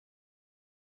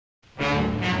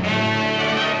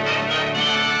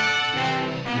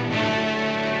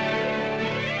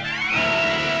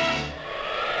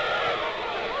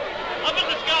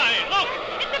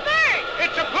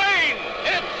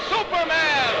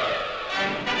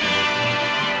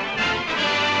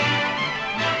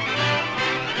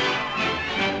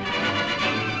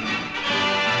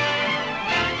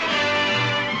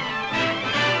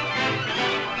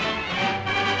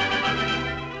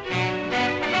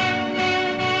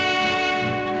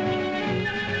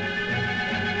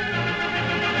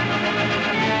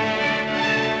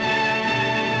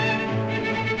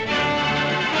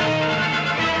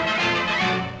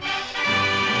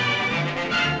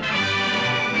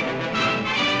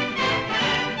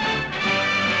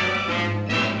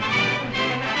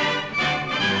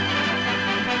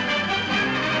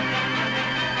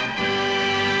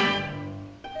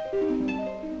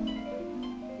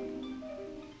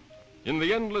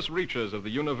the endless reaches of the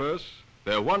universe,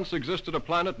 there once existed a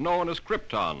planet known as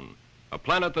Krypton, a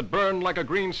planet that burned like a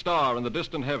green star in the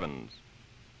distant heavens.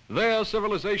 There,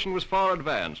 civilization was far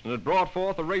advanced and had brought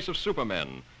forth a race of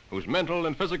supermen whose mental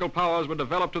and physical powers were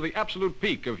developed to the absolute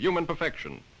peak of human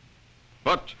perfection.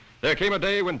 But there came a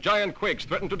day when giant quakes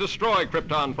threatened to destroy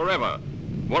Krypton forever.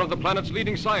 One of the planet's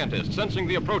leading scientists, sensing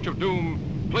the approach of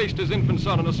doom, placed his infant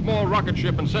son in a small rocket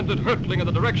ship and sent it hurtling in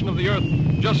the direction of the Earth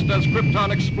just as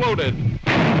Krypton exploded.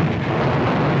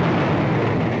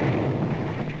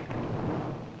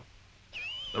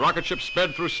 The rocket ship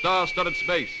sped through star-studded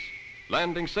space,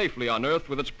 landing safely on Earth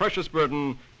with its precious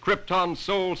burden, Krypton's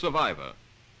sole survivor.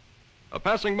 A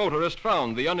passing motorist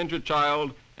found the uninjured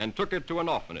child and took it to an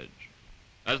orphanage.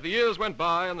 As the years went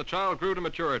by and the child grew to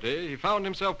maturity, he found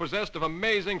himself possessed of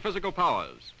amazing physical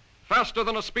powers. Faster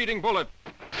than a speeding bullet,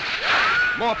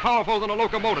 more powerful than a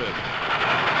locomotive,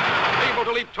 able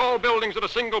to leap tall buildings at a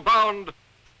single bound.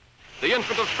 The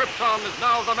infant of Krypton is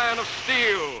now the man of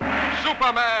steel,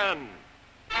 Superman.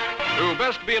 To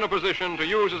best be in a position to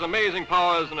use his amazing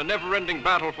powers in a never-ending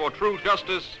battle for true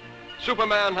justice,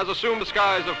 Superman has assumed the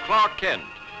skies of Clark Kent,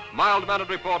 mild-mannered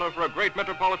reporter for a great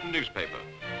metropolitan newspaper.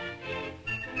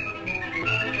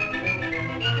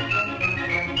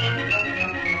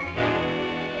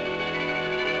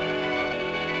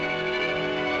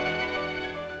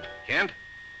 Kent,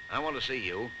 I want to see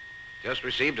you. Just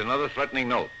received another threatening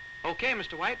note. Okay,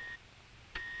 Mr. White.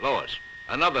 Lois,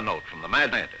 another note from the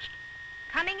mad scientist.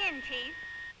 Coming in, Chief.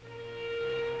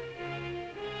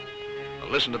 Now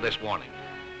listen to this warning.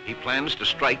 He plans to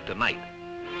strike tonight.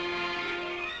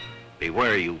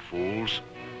 Beware, you fools.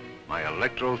 My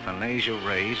electrothanasia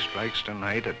ray strikes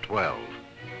tonight at 12.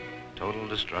 Total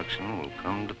destruction will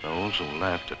come to those who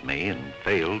laughed at me and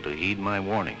failed to heed my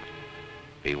warning.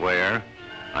 Beware,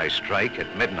 I strike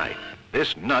at midnight.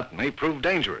 This nut may prove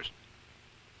dangerous.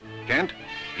 Kent,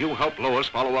 you help Lois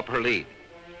follow up her lead.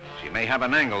 She may have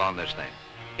an angle on this thing.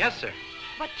 Yes, sir.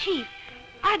 But, Chief,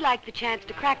 I'd like the chance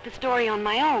to crack the story on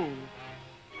my own.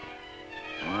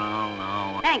 Well,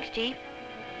 no. Thanks, Chief.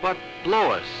 But,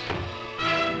 Lois...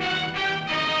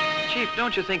 Chief,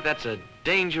 don't you think that's a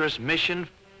dangerous mission?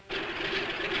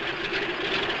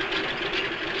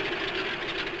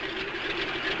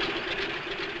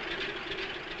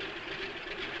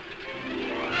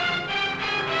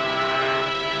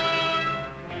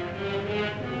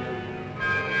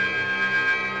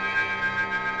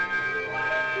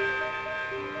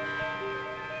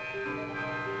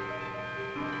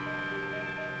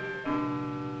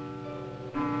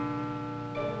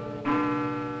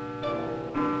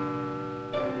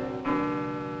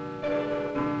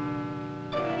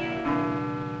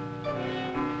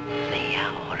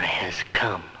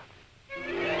 Come.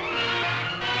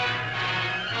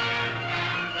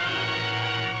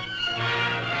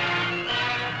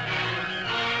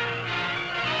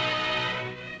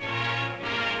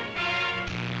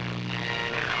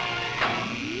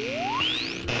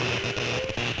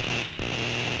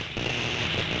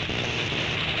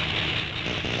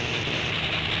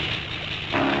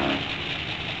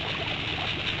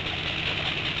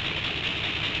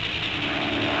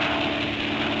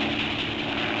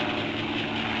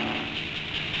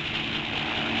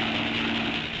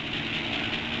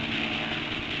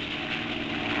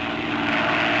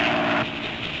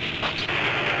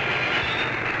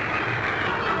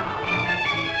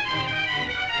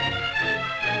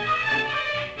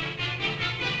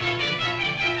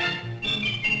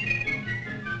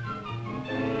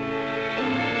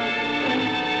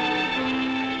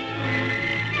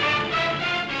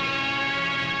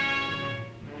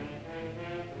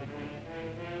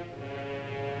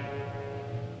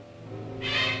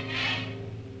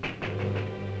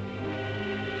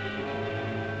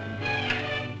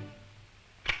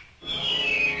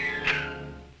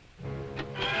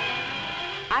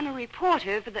 I'm a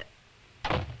reporter for the...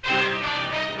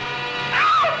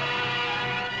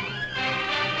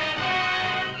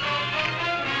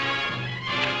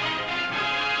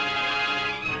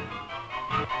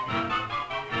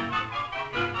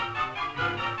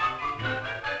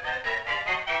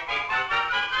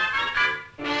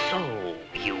 So,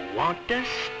 you want a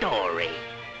story?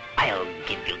 I'll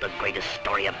give you the greatest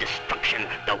story of destruction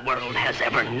the world has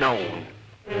ever known.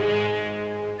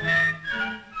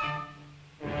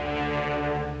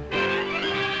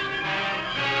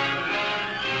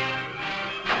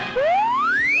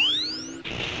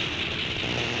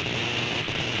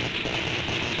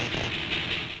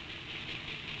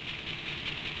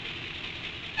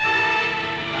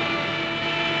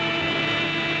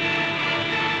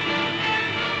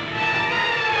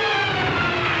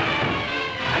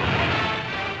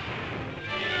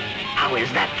 Now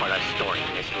is that for a story,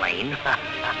 Miss Lane?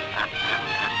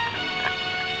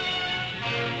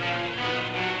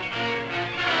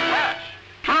 Flash!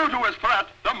 True to his threat,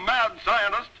 the mad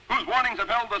scientist, whose warnings have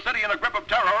held the city in a grip of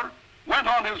terror, went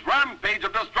on his rampage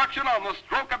of destruction on the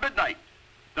stroke of midnight.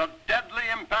 The deadly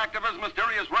impact of his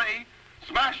mysterious ray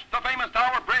smashed the famous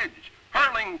Tower Bridge,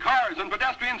 hurling cars and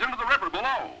pedestrians into the river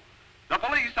below. The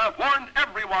police have warned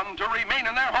everyone to remain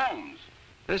in their homes.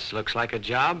 This looks like a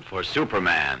job for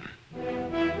Superman.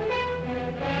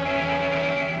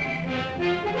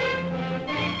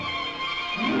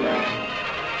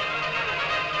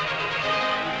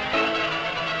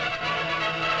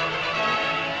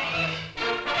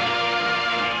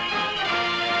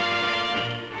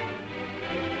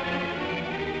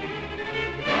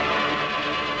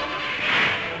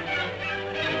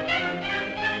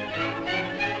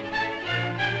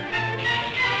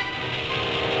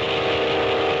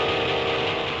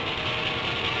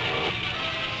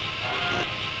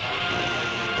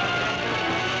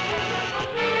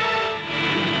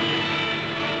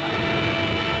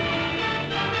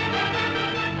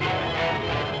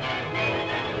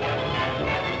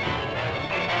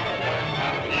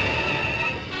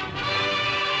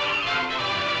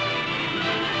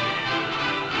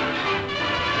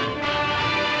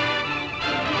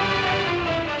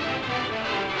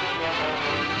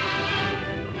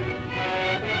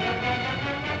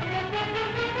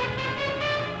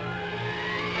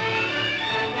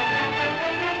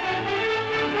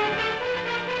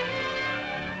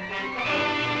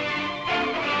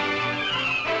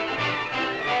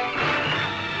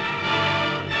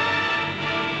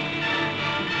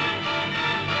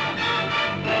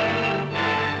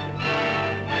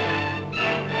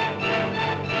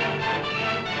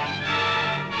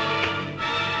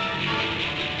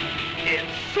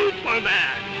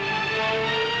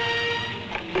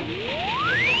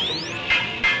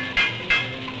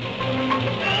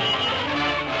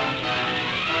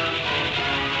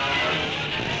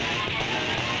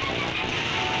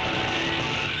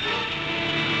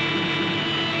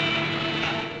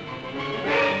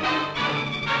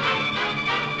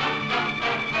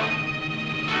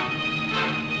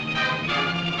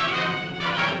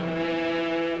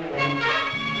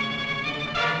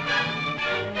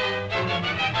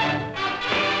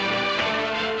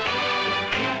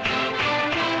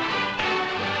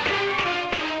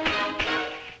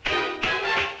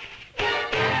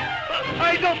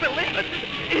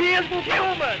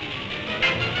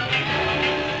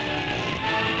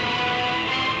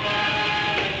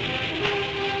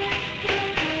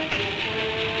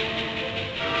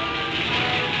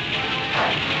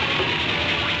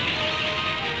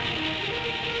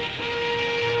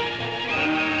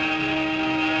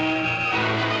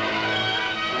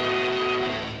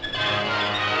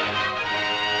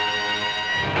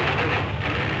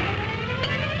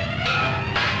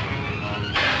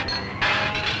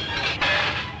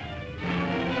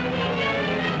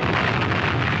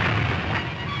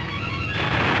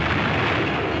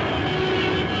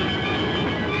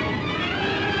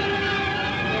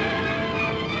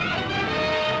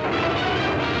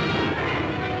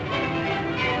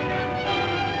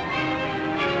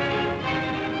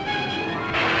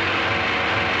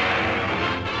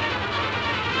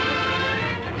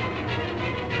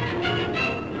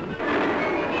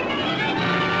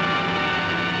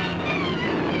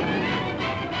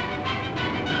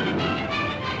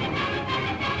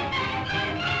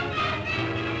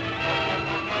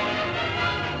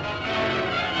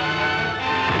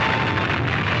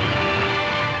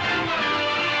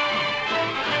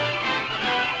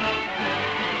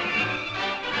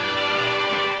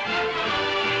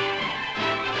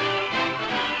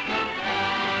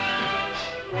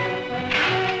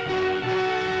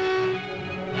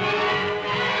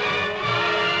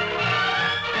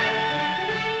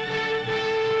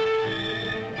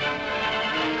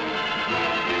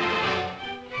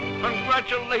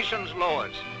 Congratulations,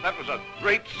 Lois. That was a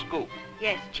great scoop.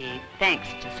 Yes, Chief. Thanks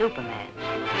to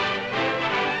Superman.